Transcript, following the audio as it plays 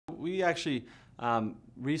we actually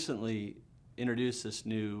recently introduced this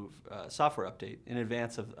new software update in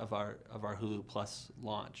advance of our Hulu Plus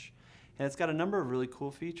launch. And it's got a number of really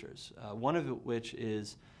cool features, one of which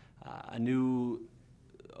is a new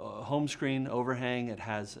home screen overhang.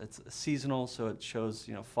 It's seasonal, so it shows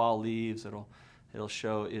fall leaves.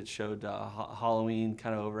 It showed Halloween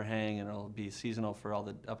kind of overhang, and it'll be seasonal for all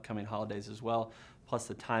the upcoming holidays as well, plus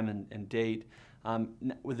the time and date.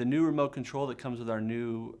 With the new remote control that comes with our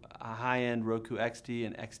new high-end Roku XD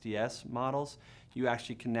and XDS models, you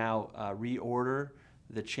actually can now reorder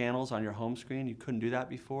the channels on your home screen. You couldn't do that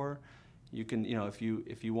before. You can,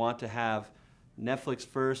 if you want to have Netflix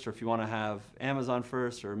first, or if you want to have Amazon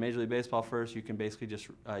first, or Major League Baseball first, you can basically just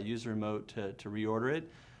use the remote to reorder it.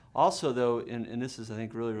 Also, though, and this is, I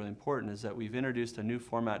think, really, really important, is that we've introduced a new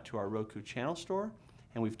format to our Roku channel store,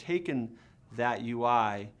 and we've taken that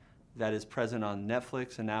UI that is present on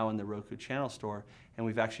Netflix and now in the Roku channel store, and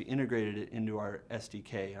we've actually integrated it into our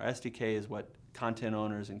SDK. Our SDK is what content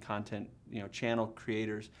owners and content channel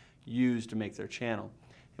creators use to make their channel.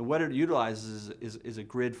 And what it utilizes is a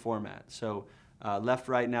grid format. So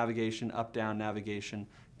left-right navigation, up-down navigation,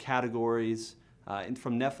 categories. And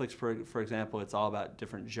from Netflix, for example, it's all about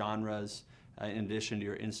different genres in addition to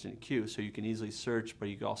your instant queue. So you can easily search, but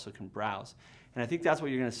you also can browse. And I think that's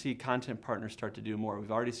what you're going to see content partners start to do more.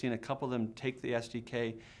 We've already seen a couple of them take the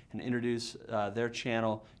SDK and introduce their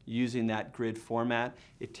channel using that grid format.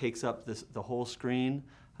 It takes up the whole screen,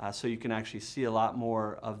 so you can actually see a lot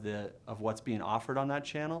more of what's being offered on that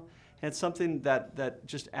channel. And it's something that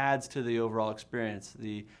just adds to the overall experience,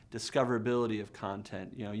 the discoverability of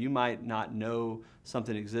content. You might not know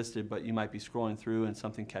something existed, but you might be scrolling through and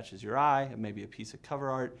something catches your eye, maybe a piece of cover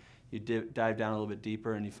art. You dive down a little bit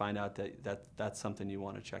deeper and you find out that's something you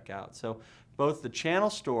want to check out. So both the channel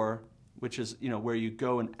store, which is where you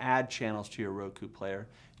go and add channels to your Roku player,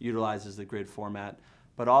 utilizes the grid format,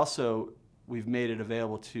 but also we've made it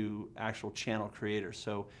available to actual channel creators.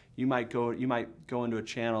 So you might go into a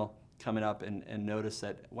channel coming up and notice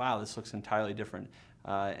that, wow, this looks entirely different,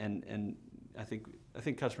 and I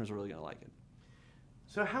think customers are really going to like it.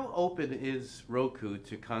 So how open is Roku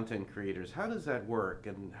to content creators? How does that work,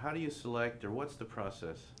 and how do you select, or what's the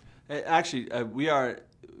process? Actually, we are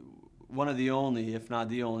one of the only, if not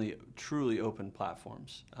the only, truly open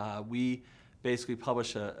platforms. We basically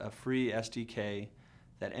publish a free SDK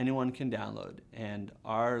that anyone can download, and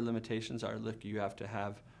our limitations are, look, you have to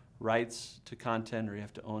have rights to content, or you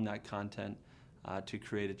have to own that content to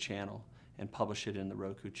create a channel and publish it in the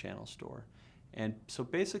Roku channel store. And so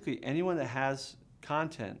basically anyone that has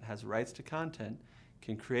content, has rights to content,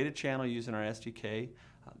 can create a channel using our SDK.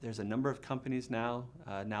 There's a number of companies now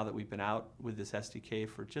that we've been out with this SDK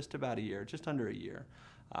for just about a year, just under a year,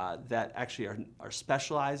 that actually are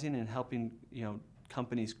specializing in helping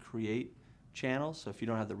companies create channels. So if you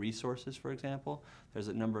don't have the resources, for example, there's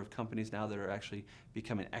a number of companies now that are actually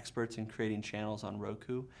becoming experts in creating channels on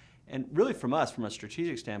Roku. And really from us, from a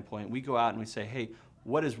strategic standpoint, we go out and we say, hey,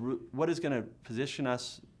 what is going to position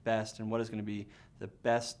us best, and what is going to be the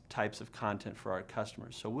best types of content for our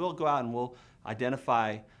customers? So we'll go out and we'll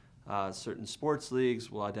identify certain sports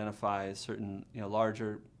leagues, we'll identify certain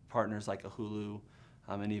larger partners like a Hulu,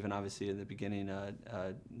 and even obviously in the beginning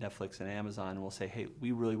Netflix and Amazon, and we'll say, hey,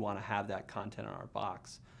 we really want to have that content on our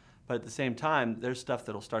box. But at the same time, there's stuff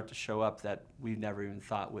that'll start to show up that we never even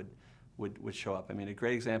thought would show up. I mean, a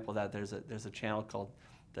great example of that, there's a channel called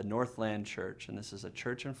the Northland Church, and this is a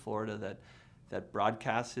church in Florida that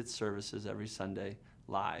broadcasts its services every Sunday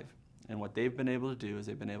live. And what they've been able to do is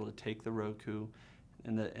they've been able to take the Roku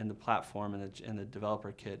and the platform and the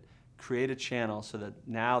developer kit, create a channel so that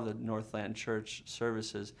now the Northland Church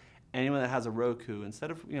services anyone that has a Roku,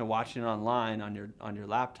 instead of watching it online on your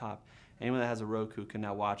laptop, anyone that has a Roku can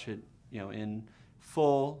now watch it in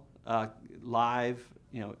full live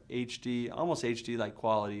HD, almost HD like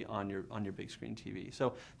quality on your big screen TV.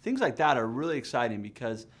 So things like that are really exciting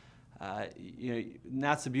because and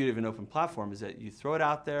that's the beauty of an open platform, is that you throw it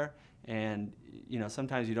out there, and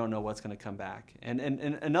sometimes you don't know what's going to come back. And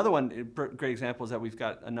another great example is that we've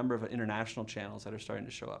got a number of international channels that are starting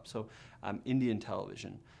to show up. So Indian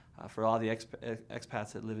television, for all the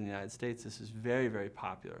expats that live in the United States, this is very, very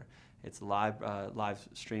popular. It's live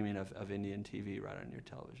streaming of Indian TV right on your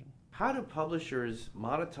television. How do publishers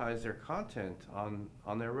monetize their content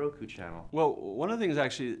on their Roku channel? Well, one of the things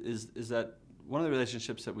actually is that one of the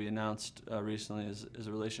relationships that we announced recently is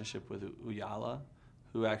a relationship with Uyala,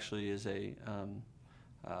 who actually is a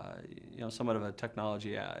somewhat of a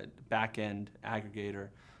technology back-end aggregator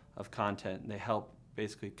of content. And they help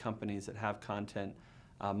basically companies that have content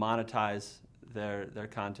monetize their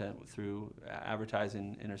content through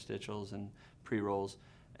advertising interstitials and pre-rolls,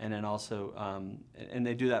 and then also and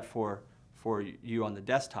they do that for you on the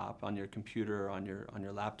desktop, on your computer, on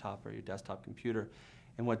your laptop or your desktop computer.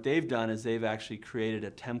 And what they've done is they've actually created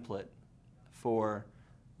a template for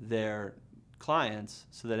their clients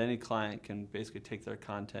so that any client can basically take their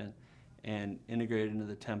content and integrate it into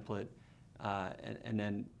the template and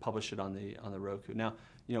then publish it on the Roku. Now,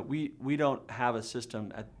 we don't have a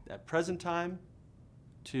system at present time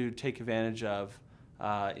to take advantage of,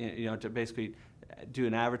 to basically do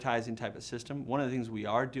an advertising type of system. One of the things we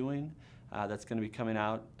are doing that's going to be coming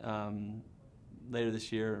out later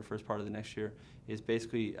this year or first part of the next year is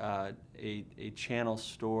basically a channel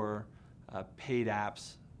store paid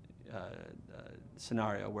apps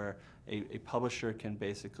scenario where a publisher can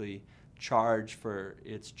basically charge for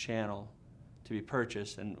its channel to be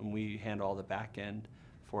purchased, and we handle all the back end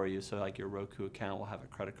for you. So like your Roku account will have a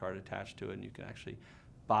credit card attached to it, and you can actually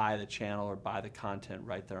buy the channel or buy the content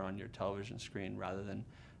right there on your television screen rather than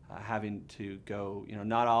having to go,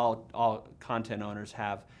 not all content owners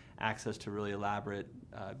have access to really elaborate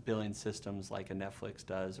billing systems like a Netflix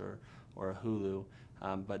does or a Hulu,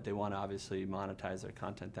 but they want to obviously monetize their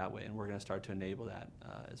content that way, and we're going to start to enable that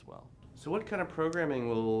as well. So what kind of programming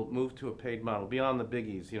will move to a paid model beyond the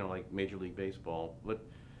biggies, like Major League Baseball?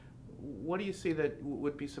 What do you see that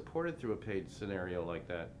would be supported through a paid scenario like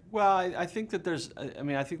that? Well, I think that there's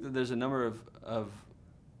a number of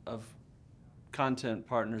content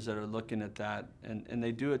partners that are looking at that, and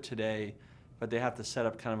they do it today, but they have to set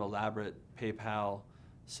up kind of elaborate PayPal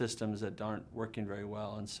systems that aren't working very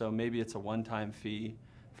well. And so maybe it's a one-time fee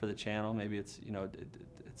for the channel. Maybe it's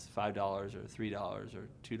it's $5 or $3 or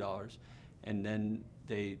 $2, and then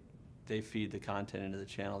they feed the content into the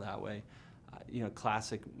channel that way.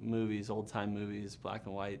 Classic movies, old-time movies, black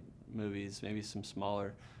and white movies, maybe some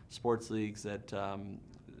smaller sports leagues that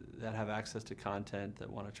have access to content that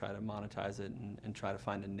want to try to monetize it and try to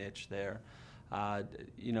find a niche there. I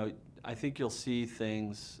think you'll see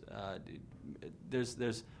things.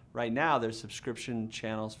 There's right now there's subscription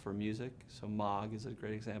channels for music. So MOG is a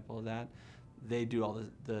great example of that. They do all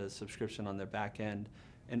the subscription on their back end,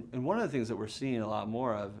 and one of the things that we're seeing a lot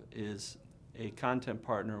more of is a content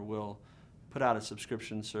partner will put out a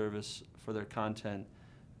subscription service for their content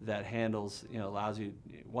that handles,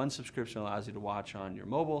 one subscription allows you to watch on your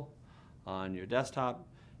mobile, on your desktop,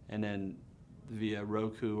 and then via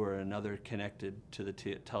Roku or another connected to the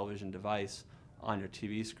television device on your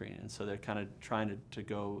TV screen. And so they're kind of trying to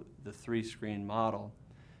go the 3-screen model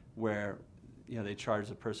where they charge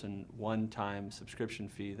the person one-time subscription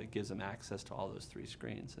fee that gives them access to all those 3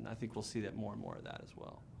 screens. And I think we'll see that more and more of that as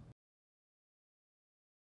well.